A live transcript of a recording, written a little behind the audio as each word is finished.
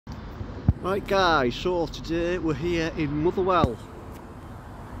Right guys, so today we're here in Motherwell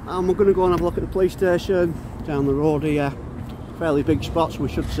and we're going to go and have a look at the police station down the road here. Fairly big spot, so we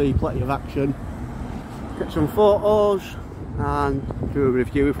should see plenty of action. Get some photos and do a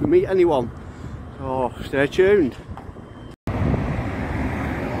review if we meet anyone. So stay tuned.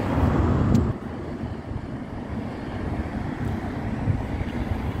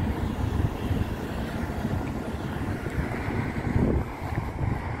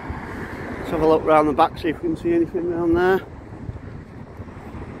 Let's have a look round the back, see if we can see anything around there.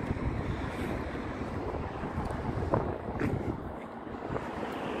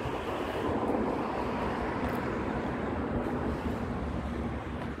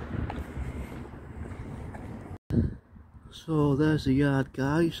 So there's the yard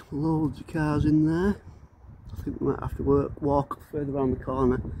guys, loads of cars in there. I think we might have to walk further around the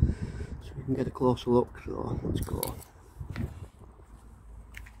corner so we can get a closer look, so let's go.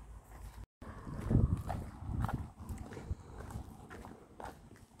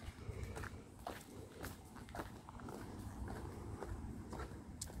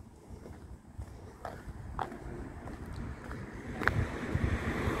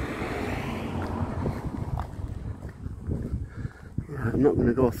 I'm not going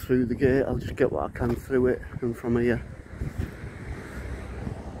to go through the gate, I'll just get what I can through it and from here.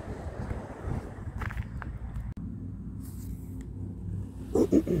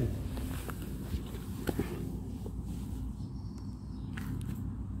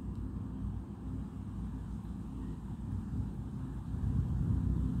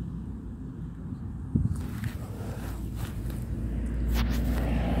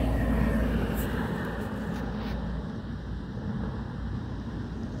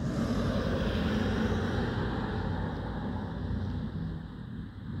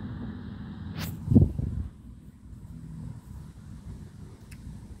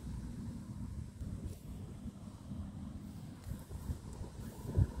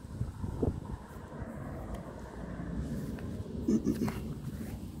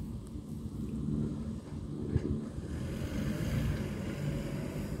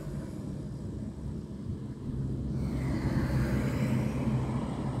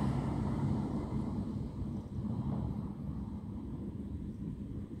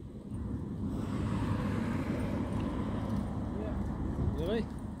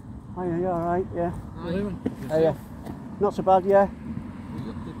 Hiya, you alright? Yeah. Yeah. Not so bad, yeah.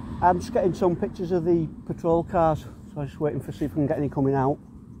 I'm just getting some pictures of the patrol cars, so I'm just waiting for see if we can get any coming out.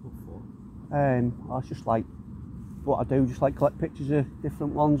 It's just like what I do, just like collect pictures of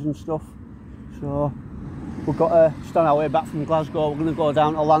different ones and stuff. So we've got to stand our way back from Glasgow. We're going to go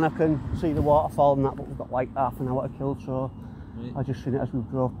down to Lanark and see the waterfall and that, but we've got like half an hour to kill, so I just seen it as we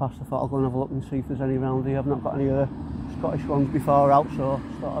drove past. I thought I'll go and have a look and see if there's any around here. I've not got any Scottish ones before out, so I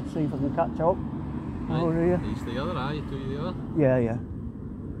thought I'd see if I can catch up. Over here. Are you the other, are you? Two the other? Yeah, yeah.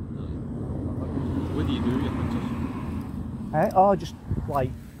 What do you do with your pictures? Oh, just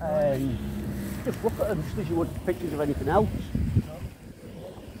like, just look at them just as you would pictures of anything else.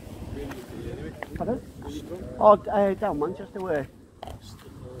 Where do you do anyway? Pardon? Where you from? Oh, down Manchester way.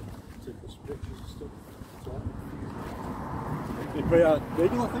 Take the pictures and stuff. Is it a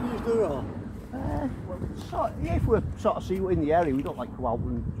regular thing you do, or? Yeah, if we're sort of see in the area, we don't like go out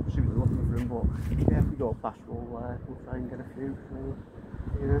and see what we're looking for them, but yeah, if we go past, we'll try and get a few. So,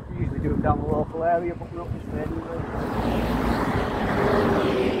 yeah, we usually do them down the local area, but we're not this way anyway.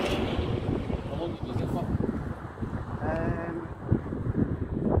 How long was it for?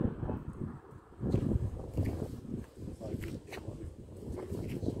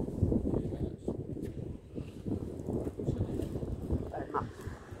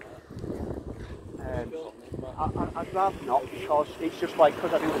 I'd rather not, because it's just like,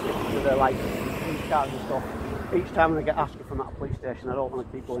 because I do the pictures of the like police cars and stuff, each time when I get asked if I'm at a police station, I don't want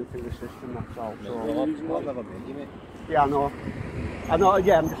to keep going through the system, that's all. So, I've never met you, mate. Yeah, I know,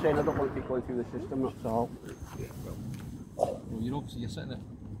 yeah, I'm just saying I don't want to keep going through the system, that's all. Well, you're sitting at the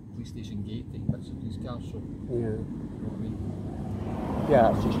police station gate taking pictures of police cars, so Yeah. you know what I mean?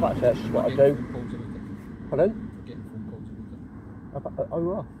 Yeah, it's just like that's just what I do. Phone calls about it. Pardon? We're getting phone calls about it. Oh,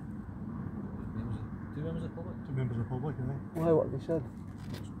 what? Two members of the public? Two members of the public, isn't it? Why, what have they said?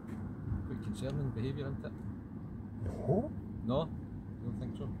 Quite concerning behaviour, isn't it? No. No? You don't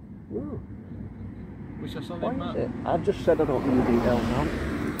think so? No. What's your Why surname, Matt? is it? I just said I don't know the details now.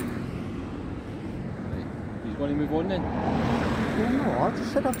 Right. He's going to move on then? No, I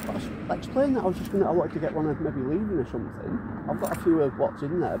just said I explained that I was just going to, I wanted to get one of maybe leaving or something. I've got a few of what's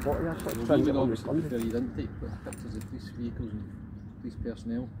in there, but yeah, I sort of trying to get one responded. You didn't take pictures of police vehicles and police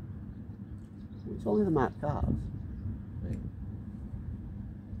personnel. It's only the marked cars. Right.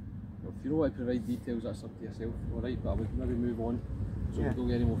 Well, If you don't want to provide details, that's up to yourself, alright, but I would maybe move on so Yeah. we don't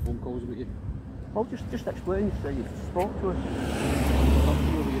get any more phone calls about you. Well, just explain, you say you've spoke to us. It's up to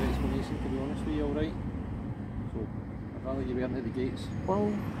you with your explanation, to be honest with you, alright? So, I'd rather you weren't at the gates.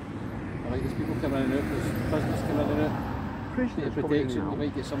 Well, Alright, there's people coming in and out, there's business coming in and out. prisoners Bit of coming in protection, now. you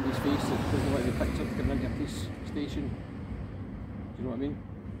might get somebody's face that doesn't want to be picked up coming into a police station. Do you know what I mean?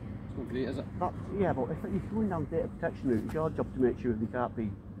 It's not great, is it? Yeah, but if you're going down data protection route, it's your job to make sure they can't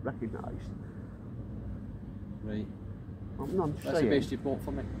be recognised. Right. No, I'm just That's saying. the best you've got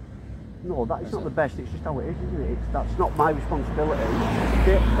for me. No, that is Is not it? the best, it's just how it is, isn't it? That's not my responsibility.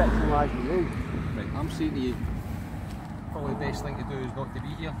 Data protection lies with you. Right, I'm saying to you, probably the best thing to do is not to be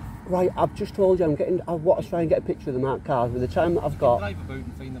here. Right, I've just told you I want to try and get a picture of the marked cars with the time that I've got. Drive about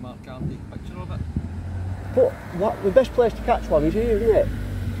and find the marked car and take a picture of it. But the best place to catch one is here, isn't it?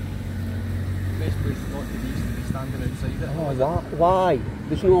 The best place not to be is to be standing outside it. Oh, why?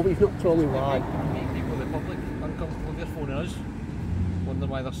 You've not told me why. Make people, the public, uncomfortable. They're phoning us. Wonder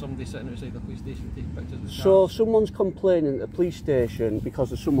why there's somebody sitting outside the police station taking pictures of the So cars. someone's complaining at the police station because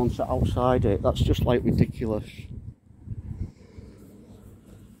there's someone sat outside it. That's just like ridiculous.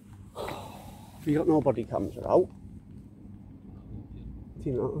 Have you got no body cams out? Do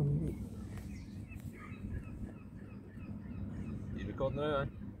you know? You recording now, eh?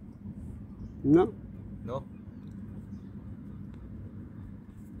 No. No?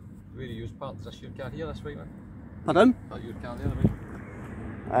 Where you use part? Is this your car here, this way, man? Pardon? Is that your car there, right?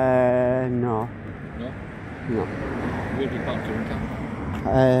 No. No? No. Where do you park your own car?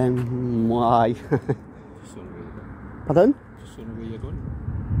 Why? Just so I know where you're going. Pardon? Just so I know where you're going.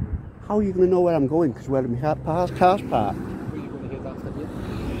 How are you going to know where I'm going? Because where my car's parked? Where are you going to head after here?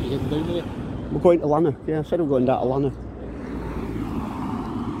 Are you heading down the way? We're going to Lanark. Yeah, I said we're going down to Lanark.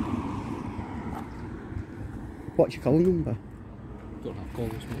 What's your collar number? Don't have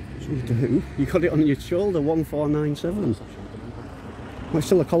calls, mate. You do? You got it on your shoulder, 1497. That's a shoulder number. Well, it's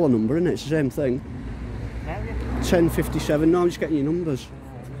still a collar number, isn't it? It's the same thing. 1057. No, I'm just getting your numbers.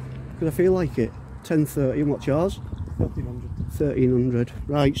 Because I feel like it. 1030. And what's yours? 1300. 1300.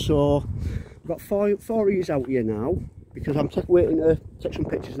 Right, so we've got four of yous out here now because I'm waiting to take some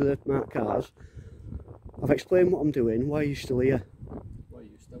pictures of the marked cars. I've explained what I'm doing. Why are you still here? Why are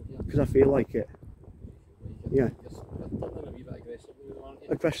you still here? Because I feel like it. Yeah. You're turning a wee bit aggressive, aren't you?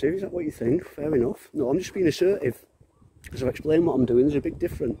 Aggressive, is that what you think? Fair enough. No, I'm just being assertive. Because I've explained what I'm doing. There's a big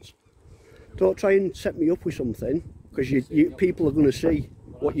difference. Don't try and set me up with something because people are going to see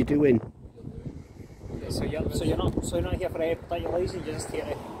what you're doing. So you're not here for any particular reason, you're just here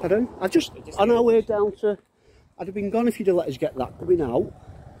to... Pardon? On our way down to... I'd have been gone if you'd have let us get that coming out.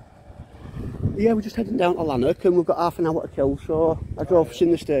 Yeah, we're just heading down to Lanark and we've got half an hour to kill, so I drove us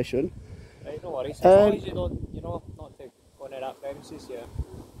in the station. Right, no worries. As long as you don't, not to go into that premises, yeah.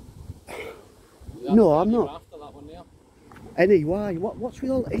 No, I'm not. After that one there. Any, why? What's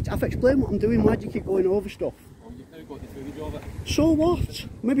with all... I've explained what I'm doing, why do you keep going over stuff? Well, you've now got the footage of it. So what?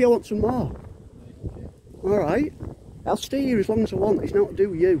 Maybe I want some more. Alright. I'll stay here as long as I want, it's not to do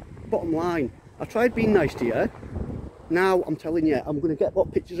with you. Bottom line. I tried being nice to you. Now I'm telling you, I'm going to get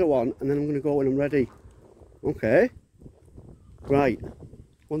what pictures I want and then I'm going to go when I'm ready. Okay? Right.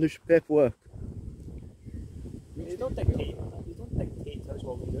 Want to do some paperwork? You don't dictate to us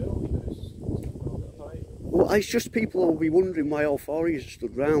what we do. Right. Well, it's just people will be wondering why all four of you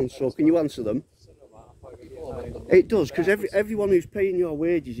stood round, so can you answer them? It does, because everyone who's paying your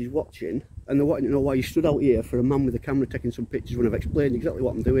wages is watching and they're wanting to know why you stood out here for a man with a camera taking some pictures when I've explained exactly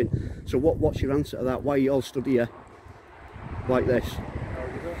what I'm doing. So what's your answer to that? Why you all stood here like this? No, you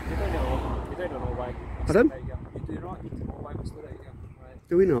don't know why. Pardon? You do not need to know why we stood out here. Right.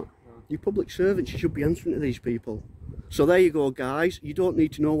 Do we not? No. You're public servants, you should be answering to these people. So there you go, guys. You don't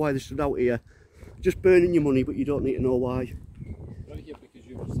need to know why they stood out here. Just burning your money, but you don't need to know why. Right here because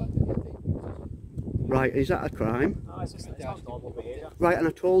you were sat in here. Right, is that a crime? No, it's not normal behaviour. Right, and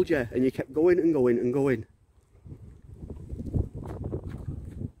I told you, and you kept going and going and going.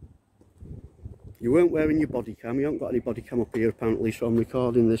 You weren't wearing your body cam, you haven't got any body cam up here apparently, so I'm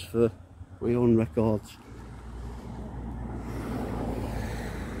recording this for my own records.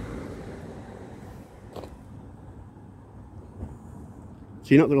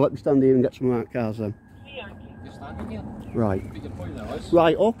 So you're not going to let me stand here and get some marked cars then? You're standing here. Right. But your point now is...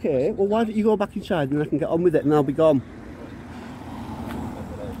 Right, okay. Well, why don't you go back inside and I can get on with it and I'll be gone.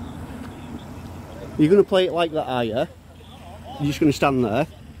 You're going to play it like that, are you? You're just going to stand there?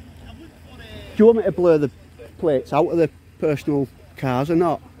 Do you want me to blur the plates out of the personal cars or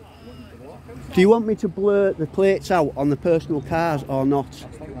not? Do you want me to blur the plates out on the personal cars or not? I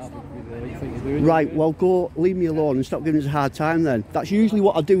think that would be the right thing to doing. Right, well go, leave me alone and stop giving us a hard time then. That's usually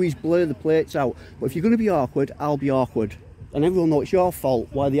what I do, is blur the plates out. But if you're going to be awkward, I'll be awkward. And everyone knows it's your fault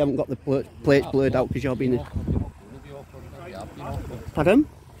why they haven't got the plates blurred out because you're being... Pardon?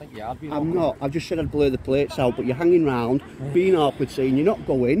 I think you are being I'm awkward. not, I've just said I'd blur the plates out, but you're hanging round, being awkward, saying you're not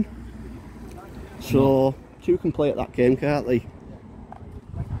going. So, two can play at that game, can't they?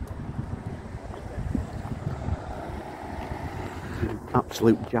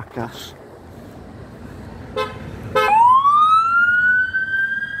 Absolute jackass.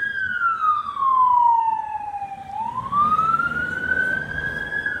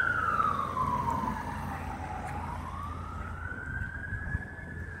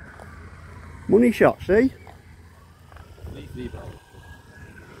 Money shot, see?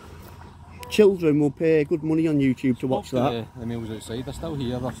 Children will pay good money on YouTube to watch that. The meals outside, they're still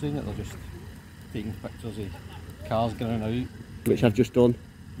here, they're saying that they're just taking pictures of cars going out. Which I've just done.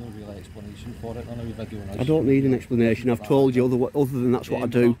 No real explanation for it, no video nice. I don't need an explanation, I've told you, other than that's what I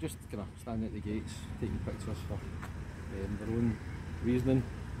do. Just kind of standing at the gates, taking pictures for their own reasoning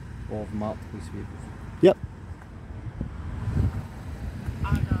of marked police vehicles. Yep.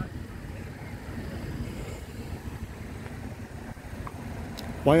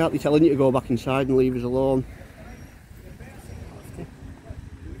 Why aren't they telling you to go back inside and leave us alone?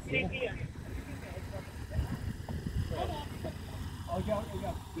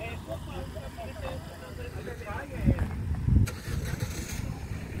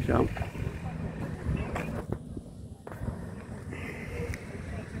 So.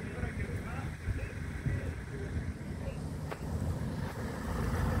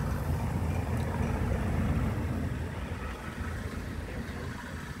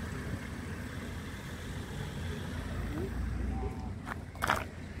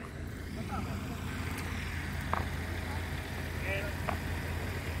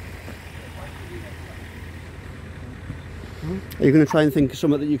 Are you going to try and think of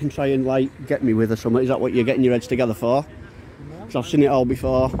something that you can try and like get me with or something? Is that what you're getting your heads together for? Because I've seen it all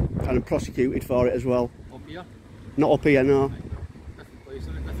before, kind of prosecuted for it as well. Up here? Not up here, no. Different place,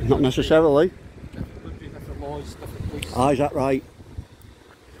 isn't it? Different Not necessarily. different country, different laws, different place. Ah, is that right?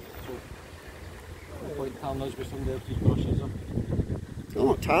 So, no point telling us with somebody else's brushes them. I'm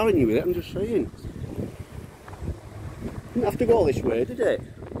not tarring you with it, I'm just saying. Didn't have to go this way, did it?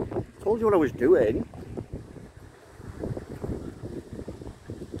 Told you what I was doing.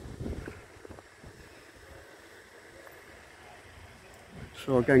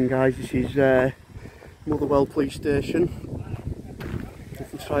 So again guys, this is Motherwell police station. You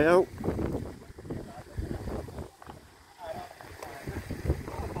can try out.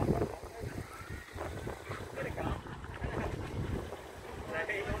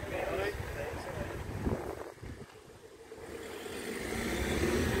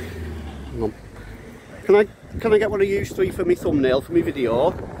 Hang on. Can I get one of you three for my thumbnail for my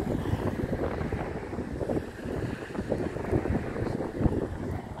video?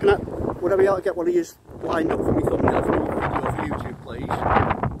 Would I be able to get one of you lined up for my thumbnail for my video for YouTube, please?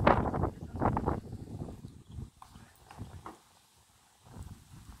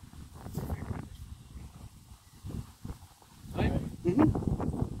 Right? Mm-hmm.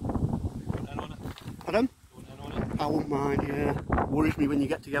 Going in on it. Pardon? Going in on it. I won't mind, yeah. Worries me when you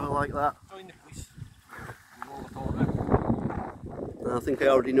get together like that. Join the police. You know what we're talking about. I think I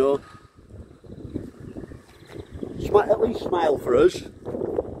already know. At least smile for us.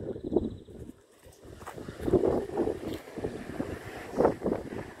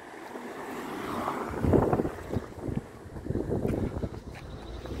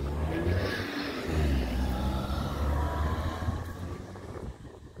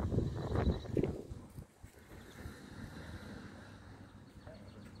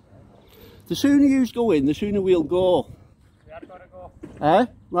 The sooner you go in, the sooner we'll go. We are going to go. Eh? Right,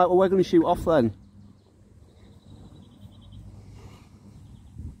 well we're going to shoot off then.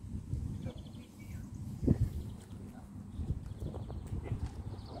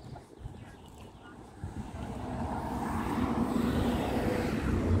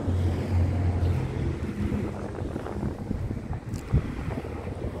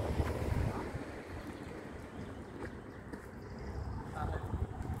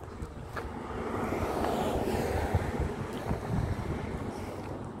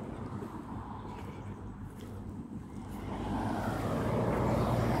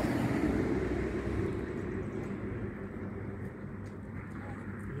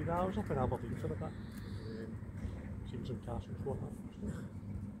 I was up in Aberdeen for a bit. Seen some castles going up.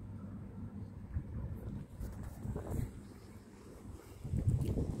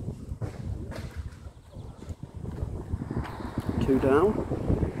 Two down.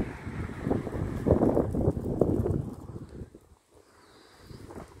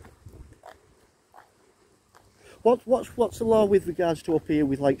 What's the law with regards to up here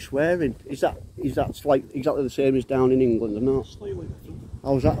with like swearing? Is that like exactly the same as down in England or not? Slightly different.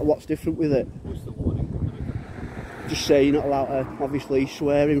 How's that? What's different with it? What's the law in England? Just say you're not allowed to obviously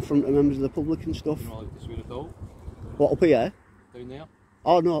swear in front of members of the public and stuff. You're not allowed to swear at all. What, up here? Down there.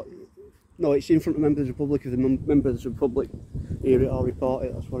 Oh no, no, it's in front of members of the public. If the members of the public hear it or report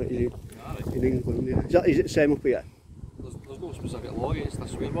it, that's what it is in England. Yeah. Is it the same up here? There's no specific law against a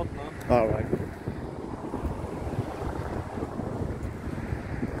swear word, no. All right.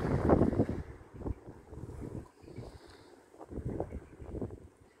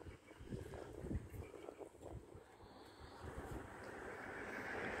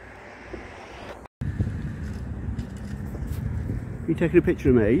 You taking a picture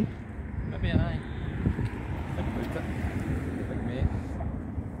of me? Maybe aye. Think about it. Big mate.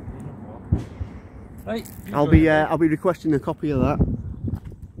 Right. I'll be requesting a copy of that.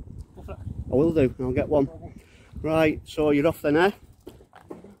 Go for it. I will do. I'll get one. Right. So you're off then, eh?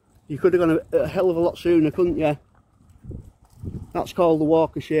 You could have gone a hell of a lot sooner, couldn't you? That's called the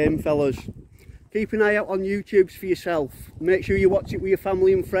walk of shame, fellas. Keep an eye out on YouTube's for yourself. Make sure you watch it with your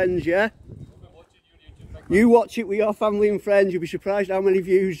family and friends, yeah? You watch it with your family and friends, you'll be surprised how many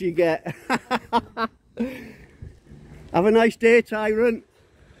views you get. Have a nice day, Tyrant.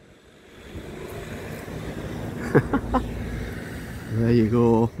 There you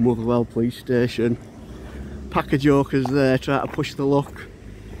go, Motherwell Police Station. Pack of jokers there trying to push the luck.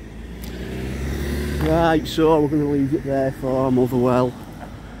 Right, so we're going to leave it there for Motherwell.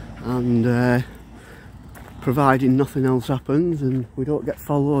 And providing nothing else happens and we don't get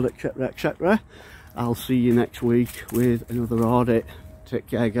followed, etc, etc, I'll see you next week with another audit. Take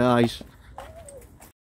care, guys.